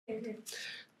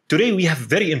Today we have a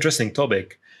very interesting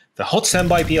topic, the hot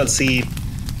standby PLC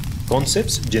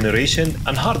concepts, generation,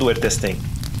 and hardware testing.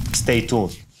 Stay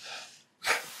tuned.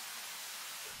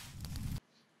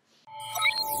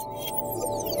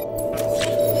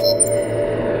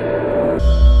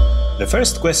 The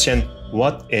first question,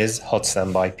 what is hot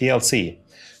standby PLC?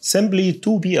 Simply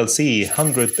two PLC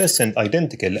 100%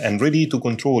 identical and ready to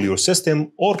control your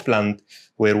system or plant,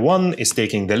 where one is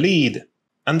taking the lead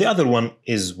and the other one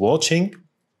is watching,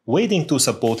 waiting to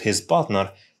support his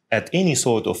partner at any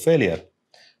sort of failure.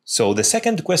 So the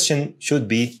second question should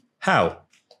be how?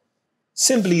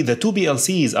 Simply the two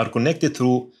PLCs are connected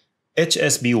through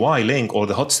HSBY link or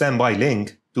the hot standby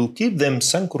link to keep them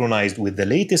synchronized with the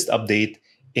latest update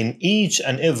in each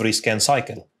and every scan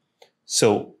cycle.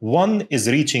 So one is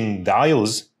reaching the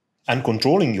IOs and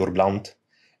controlling your plant,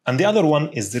 and the other one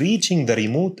is reaching the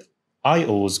remote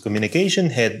IO's communication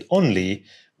head only,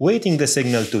 waiting the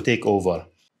signal to take over.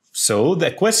 So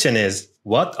the question is,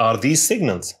 what are these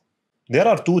signals? There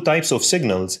are two types of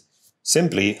signals,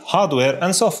 simply hardware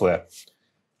and software.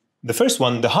 The first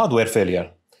one, the hardware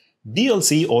failure.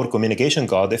 PLC or communication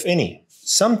card, if any.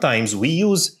 Sometimes we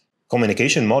use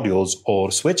communication modules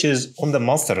or switches on the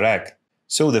master rack.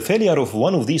 So the failure of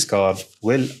one of these cards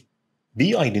will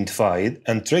be identified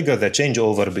and trigger the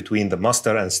changeover between the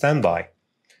master and standby.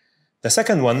 The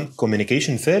second one,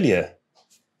 communication failure.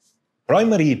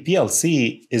 Primary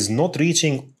PLC is not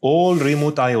reaching all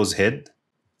remote IO's head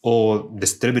or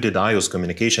distributed IO's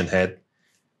communication head.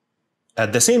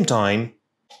 At the same time,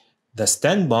 the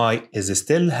standby is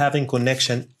still having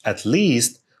connection at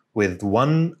least with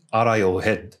one RIO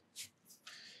head.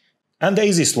 And the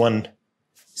easiest one,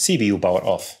 CPU power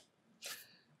off.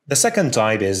 The second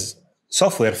type is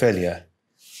software failure.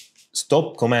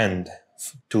 Stop command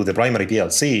to the primary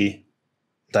PLC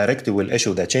directly will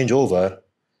issue the changeover.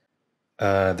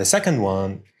 The second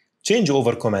one,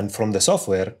 changeover command from the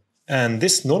software, and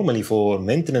this normally for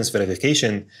maintenance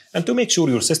verification and to make sure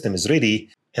your system is ready.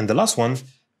 And the last one,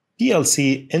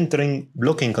 PLC entering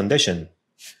blocking condition,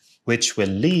 which will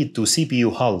lead to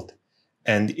CPU halt.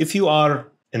 And if you are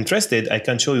interested, I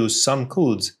can show you some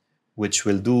codes which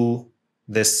will do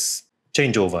this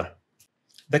changeover.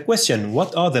 The question,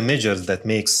 what are the measures that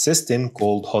make system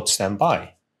called hot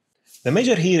standby? The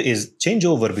measure here is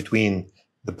changeover between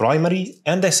the primary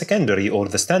and the secondary or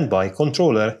the standby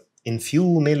controller in few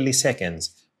milliseconds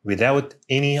without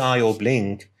any IO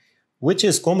blink, which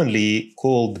is commonly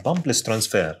called bumpless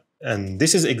transfer. And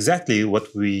this is exactly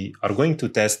what we are going to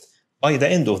test by the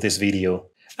end of this video.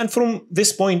 And from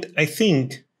this point, I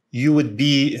think you would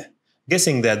be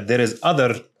guessing that there is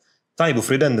other type of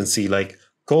redundancy like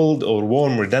cold or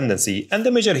warm redundancy. And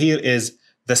the measure here is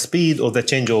the speed of the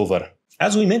changeover.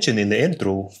 As we mentioned in the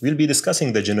intro, we'll be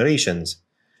discussing the generations.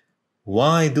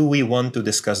 Why do we want to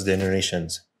discuss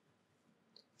generations?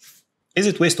 Is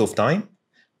it waste of time?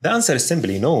 The answer is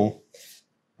simply no.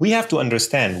 We have to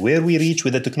understand where we reach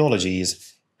with the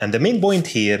technologies. And the main point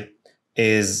here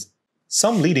is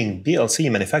some leading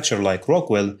PLC manufacturer like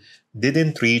Rockwell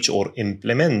didn't reach or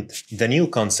implement the new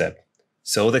concept.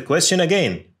 So the question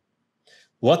again,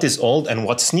 what is old and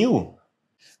what's new?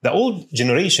 The old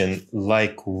generation,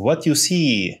 like what you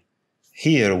see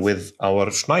here with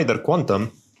our Schneider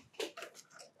Quantum,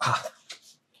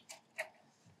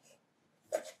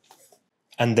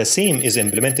 and the same is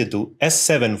implemented to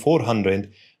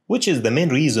S7-400, which is the main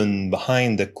reason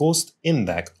behind the cost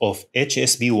impact of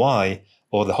HSBY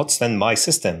or the hot standby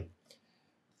system.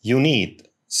 You need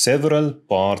several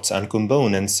parts and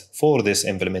components for this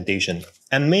implementation,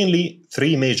 and mainly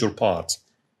three major parts.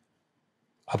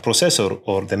 A processor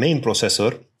or the main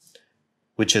processor,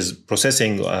 which is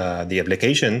processing the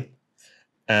application,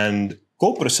 and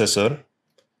coprocessor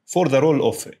for the role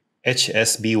of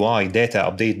HSBY data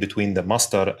update between the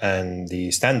master and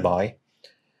the standby,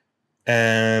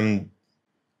 and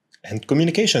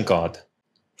communication card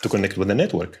to connect with the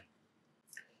network.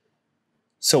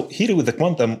 So here with the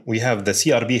Quantum, we have the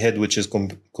CRB head, which is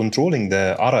controlling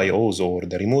the RIOs or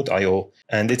the remote IO,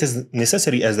 and it is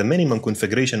necessary as the minimum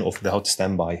configuration of the hot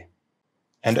standby.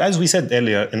 And as we said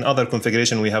earlier, in other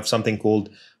configuration, we have something called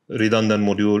redundant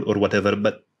module or whatever.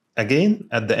 But again,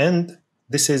 at the end,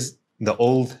 this is the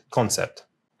old concept.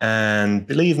 And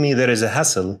believe me, there is a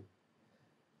hassle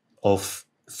of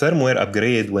firmware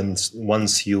upgrade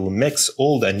once you mix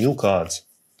old and new cards.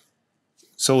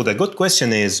 So the good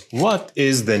question is, what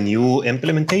is the new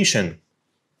implementation?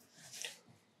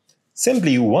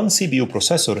 Simply one CPU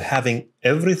processor having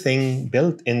everything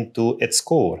built into its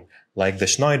core, like the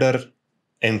Schneider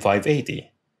M580.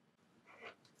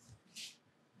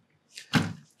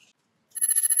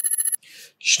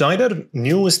 Schneider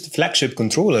newest flagship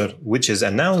controller, which is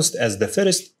announced as the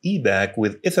first eBack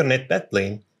with Ethernet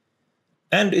backplane,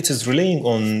 and it is relying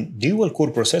on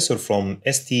dual-core processor from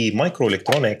ST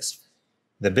Microelectronics,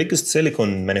 the biggest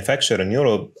silicon manufacturer in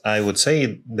Europe. I would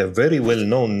say the very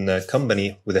well-known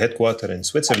company with a headquarters in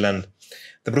Switzerland.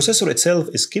 The processor itself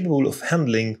is capable of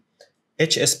handling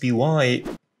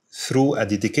HSBY through a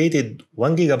dedicated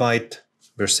 1 GB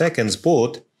per second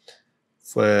port.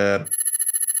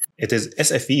 It is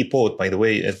SFE port, by the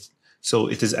way, so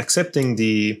it is accepting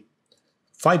the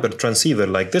fiber transceiver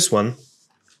like this one.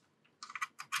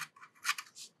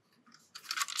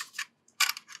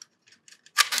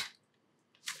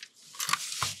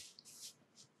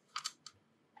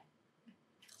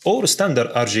 Or standard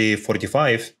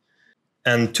RJ45,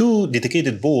 and two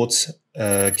dedicated ports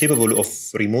capable of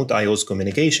remote IOS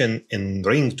communication in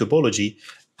ring topology,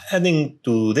 adding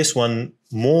to this one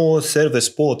more service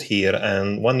port here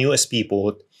and one USB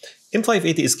port.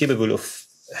 M580 is capable of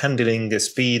handling a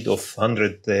speed of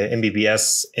 100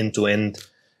 Mbps end-to-end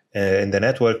in the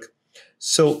network.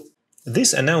 So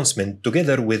this announcement,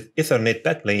 together with Ethernet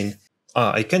backplane,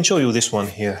 I can show you this one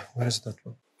here. Where is that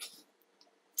one?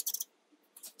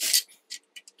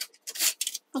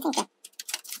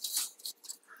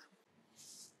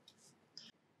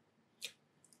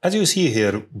 As you see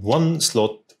here, one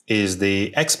slot is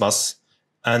the X bus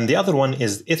and the other one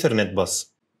is Ethernet bus.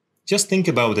 Just think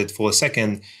about it for a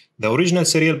second. The original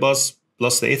serial bus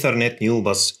plus the Ethernet new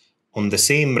bus on the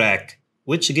same rack,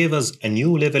 which gave us a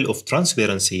new level of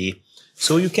transparency,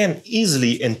 so you can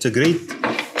easily integrate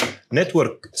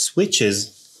network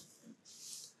switches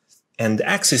and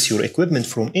access your equipment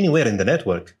from anywhere in the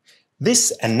network.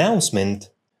 This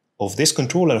announcement of this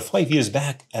controller 5 years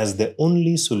back as the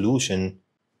only solution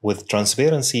with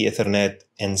transparency Ethernet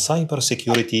and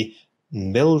cybersecurity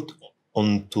built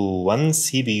onto one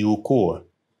CPU core.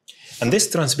 And this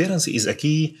transparency is a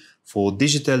key for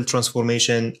digital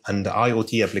transformation and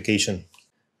IoT application.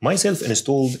 Myself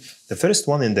installed the first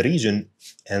one in the region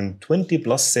and 20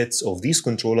 plus sets of these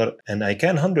controllers, and I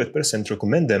can 100%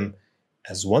 recommend them,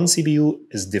 as one CPU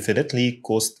is definitely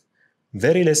cost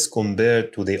very less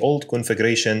compared to the old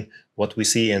configuration what we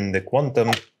see in the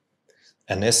Quantum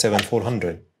and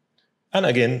S7400. And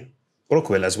again,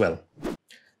 Rockwell as well.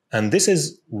 And this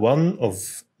is one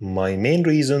of my main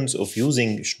reasons of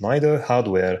using Schneider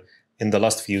hardware in the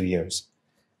last few years.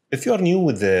 If you are new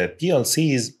with the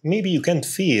PLCs, maybe you can't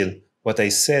feel what I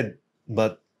said,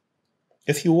 but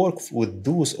if you work with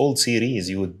those old series,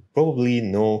 you would probably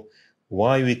know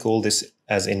why we call this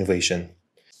as innovation.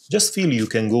 Just feel you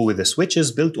can go with the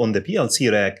switches built on the PLC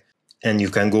rack, and you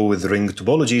can go with ring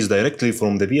topologies directly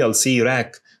from the PLC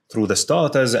rack through the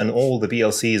starters and all the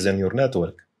PLCs in your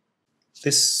network.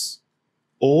 This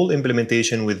all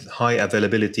implementation with high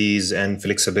availabilities and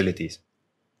flexibilities.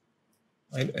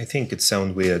 I think it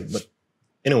sounds weird, but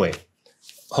anyway,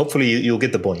 hopefully you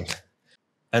get the point.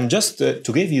 And just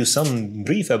to give you some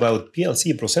brief about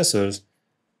PLC processors,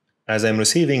 as I'm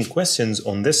receiving questions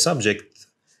on this subject,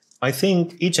 I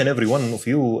think each and every one of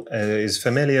you is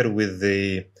familiar with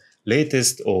the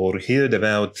latest or heard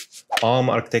about ARM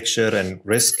architecture and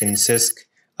RISC and CISC.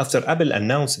 After Apple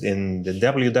announced in the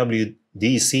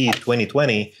WWDC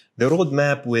 2020 the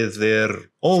roadmap with their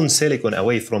own silicon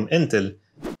away from Intel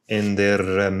in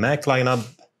their Mac lineup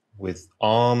with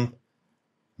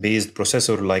ARM-based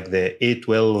processor like the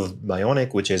A12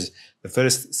 Bionic, which is the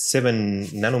first 7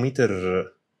 nanometer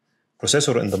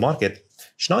processor in the market,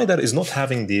 Schneider is not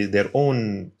having their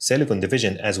own silicon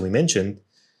division, as we mentioned,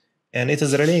 and it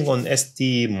is relying on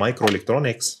ST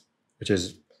Microelectronics, which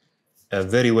is a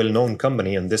very well-known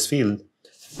company in this field.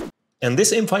 And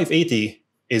this M580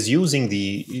 is using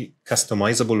the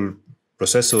customizable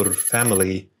processor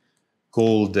family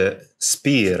called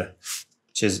SPEAR,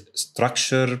 which is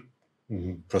Structure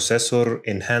Processor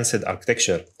Enhanced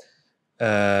Architecture.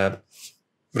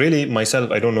 Really,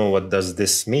 myself, I don't know what does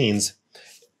this means,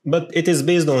 but it is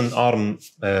based on ARM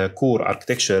core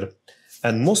architecture,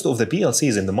 and most of the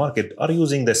PLCs in the market are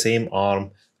using the same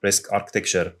ARM RISC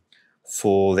architecture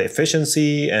for the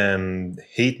efficiency and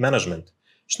heat management.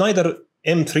 Schneider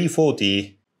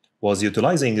M340 was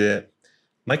utilizing a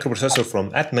microprocessor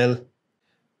from Atmel,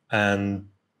 and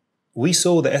we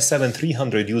saw the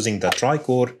S7300 using the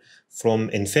tri-core from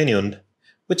Infineon,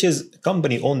 which is a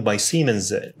company owned by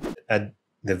Siemens at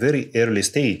the very early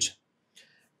stage.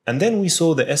 And then we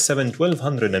saw the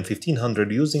S71200 and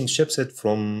 1500 using chipset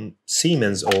from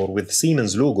Siemens or with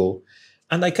Siemens logo.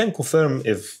 And I can confirm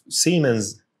if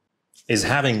Siemens is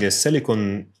having a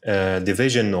silicon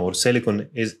division or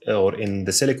in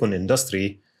the silicon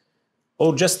industry,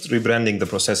 or just rebranding the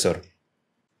processor.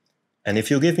 And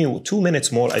if you give me 2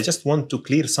 minutes more, I just want to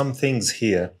clear some things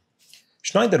here.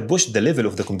 Schneider pushed the level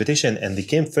of the competition and they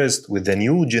came first with the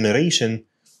new generation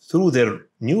through their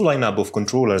new lineup of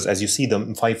controllers as you see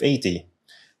them 580.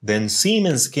 Then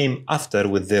Siemens came after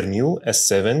with their new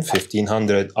S7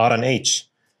 1500 R&H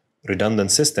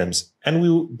redundant systems. And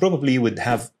we probably would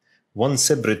have one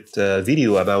separate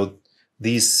video about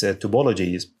these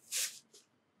topologies.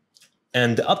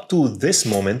 And up to this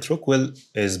moment, Rockwell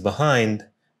is behind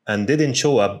and didn't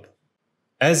show up.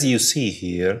 As you see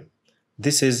here,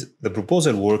 this is the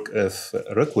proposal work of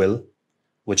Rockwell,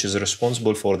 which is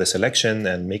responsible for the selection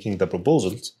and making the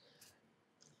proposals.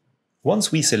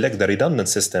 Once we select the redundant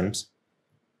systems,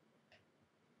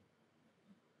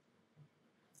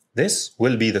 this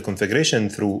will be the configuration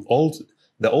through all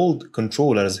the old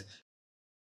controllers,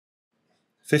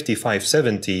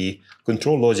 5570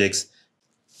 control logics.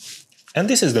 And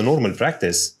this is the normal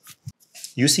practice.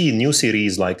 You see new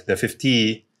series like the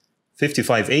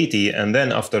 5580, and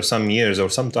then after some years or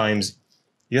sometimes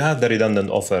you have the redundant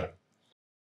offer.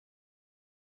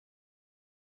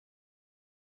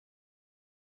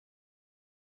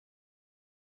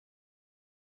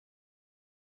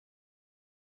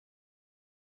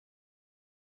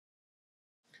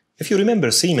 If you remember,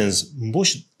 Siemens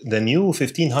pushed the new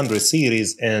 1500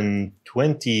 series in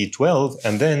 2012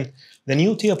 and then the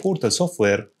new TIA Portal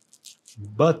software,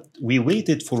 but we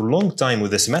waited for a long time with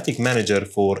the Semantic Manager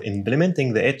for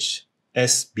implementing the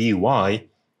HSBY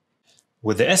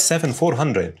with the S7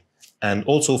 400 and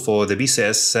also for the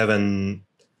BCS 7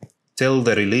 till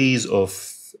the release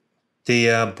of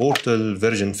TIA Portal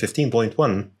version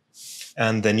 15.1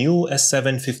 and the new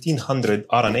S7 1500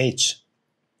 R&H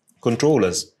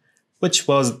controllers, which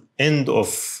was end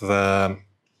of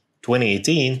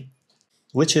 2018,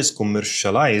 which is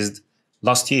commercialized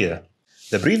last year.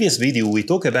 The previous video we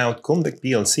talked about compact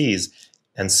PLCs,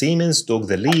 and Siemens took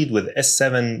the lead with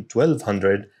S7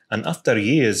 1200, and after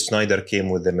years Schneider came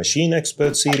with the Machine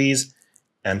Expert series,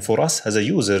 and for us as a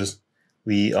users,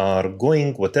 we are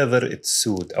going whatever it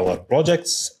suits our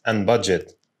projects and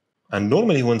budget. And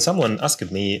normally when someone asks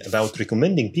me about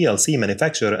recommending PLC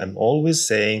manufacturer, I'm always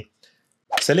saying,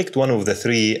 select one of the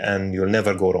three and you'll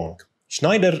never go wrong.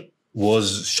 Schneider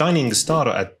was shining star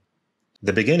at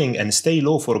the beginning and stay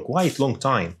low for quite long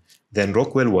time. Then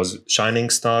Rockwell was shining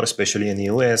star, especially in the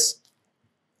US.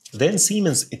 Then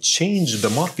Siemens, it changed the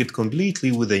market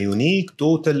completely with a unique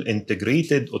total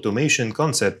integrated automation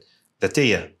concept, the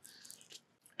TIA.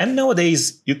 And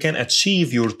nowadays you can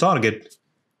achieve your target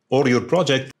or your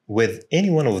project with any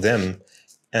one of them,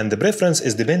 and the preference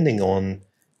is depending on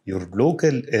your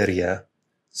local area.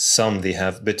 Some they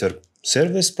have better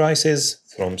service prices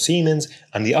from Siemens,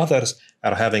 and the others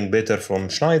are having better from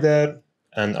Schneider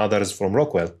and others from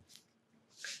Rockwell.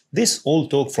 This all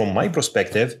talk from my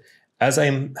perspective, as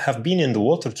I have been in the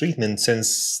water treatment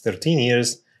since 13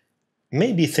 years.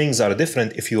 Maybe things are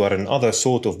different if you are in other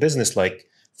sort of business like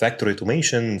factory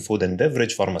automation, food and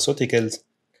beverage, pharmaceuticals.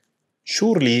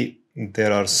 Surely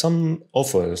there are some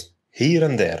offers here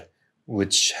and there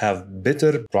which have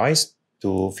better price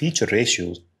to feature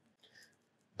ratios,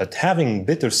 but having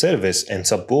better service and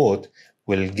support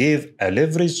will give a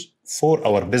leverage for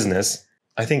our business.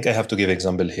 I think I have to give an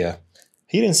example here.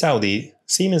 Here in Saudi,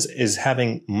 Siemens is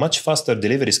having much faster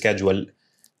delivery schedule,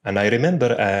 and I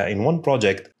remember in one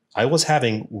project I was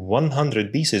having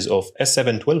 100 pieces of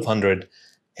S7 1200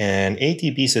 and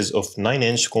 80 pieces of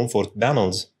 9-inch comfort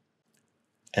panels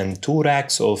and 2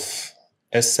 racks of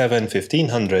S7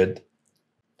 1500,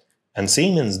 and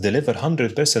Siemens deliver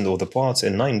 100% of the parts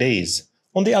in 9 days.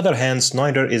 On the other hand,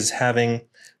 Schneider is having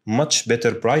much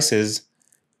better prices,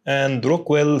 and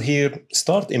Rockwell here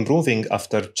start improving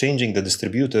after changing the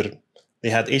distributor. They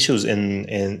had issues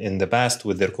in the past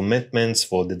with their commitments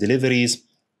for the deliveries,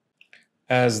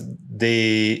 as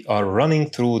they are running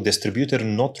through distributor,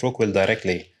 not Rockwell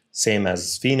directly, same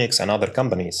as Phoenix and other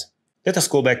companies. Let us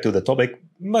go back to the topic,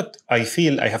 but I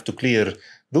feel I have to clear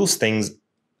those things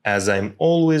as I'm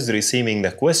always receiving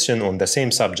the question on the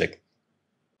same subject.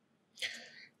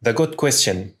 The good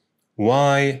question,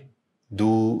 why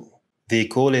do they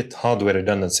call it hardware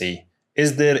redundancy?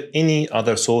 Is there any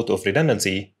other sort of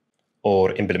redundancy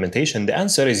or implementation? The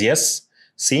answer is yes.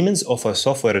 Siemens offers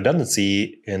software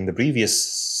redundancy in the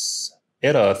previous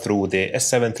era through the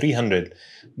S7 300,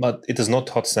 but it is not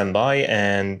hot standby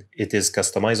and it is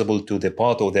customizable to the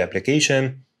part of the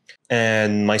application.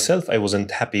 And myself, I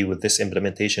wasn't happy with this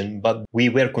implementation, but we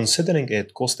were considering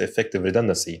it cost-effective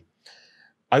redundancy.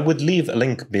 I would leave a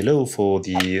link below for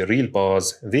the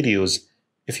Realpars videos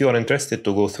if you are interested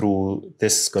to go through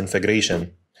this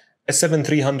configuration. S7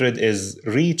 300 is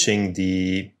reaching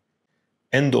the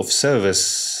end of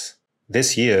service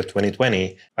this year,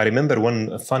 2020. I remember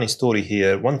one funny story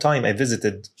here. One time I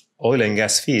visited oil and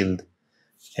gas field,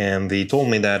 and they told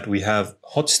me that we have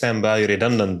hot standby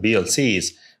redundant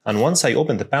PLCs. And once I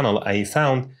opened the panel, I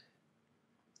found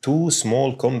two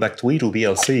small compact V2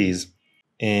 PLCs.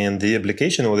 And the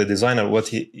application or the designer, what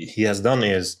he has done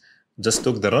is just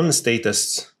took the run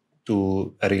status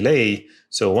to a relay.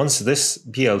 So once this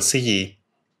PLC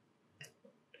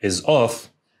is off,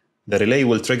 the relay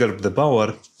will trigger the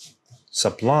power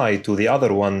supply to the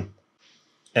other one.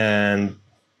 And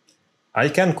I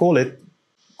can call it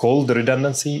cold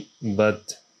redundancy,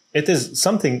 but it is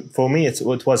something, for me, it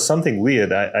was something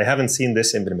weird. I haven't seen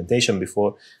this implementation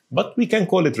before, but we can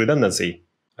call it redundancy.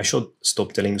 I should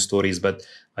stop telling stories, but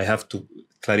I have to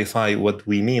clarify what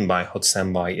we mean by hot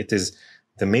standby. It is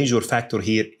the major factor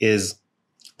here is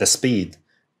the speed.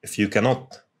 If you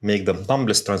cannot make the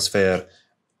tumbless transfer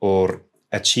or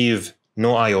achieve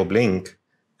no I/O blink,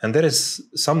 and there is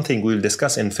something we'll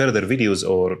discuss in further videos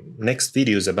or next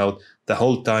videos about the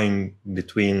whole time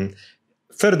between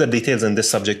further details in this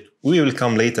subject. We will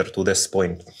come later to this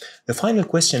point. The final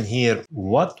question here,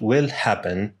 what will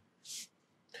happen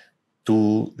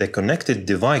to the connected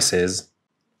devices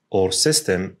or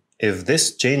system if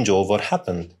this changeover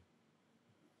happened?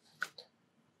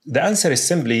 The answer is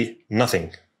simply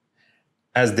nothing,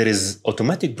 as there is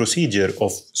automatic procedure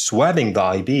of swapping the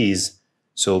IPs.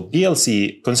 So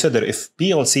PLC, consider if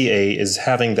PLC A is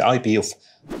having the IP of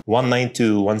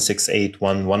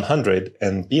 192.168.1.100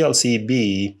 and PLC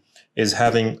B is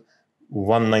having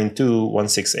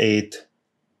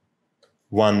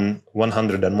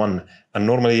 192.168.1.101. And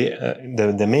normally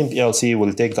the main PLC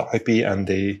will take the IP and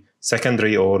the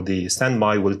secondary or the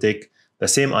standby will take the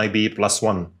same IP plus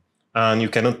one. And you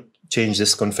cannot change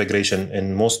this configuration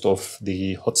in most of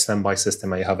the hot standby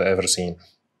system I have ever seen.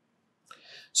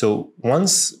 So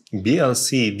once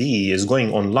PLC B is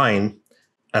going online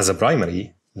as a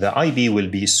primary, the IP will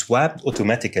be swapped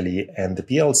automatically and the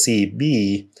PLC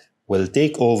B will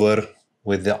take over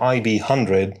with the IP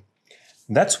 100.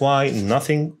 That's why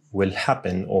nothing will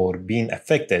happen or being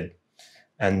affected,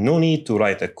 and no need to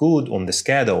write a code on the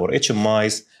SCADA or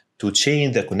HMIs to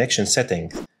change the connection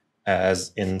settings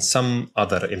as in some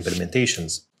other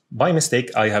implementations. By mistake,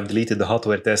 I have deleted the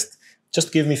hardware test.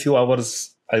 Just give me a few hours.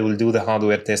 I will do the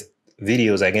hardware test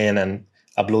videos again and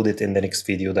upload it in the next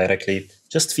video directly.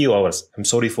 Just a few hours. I'm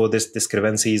sorry for these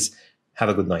discrepancies. Have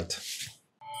a good night.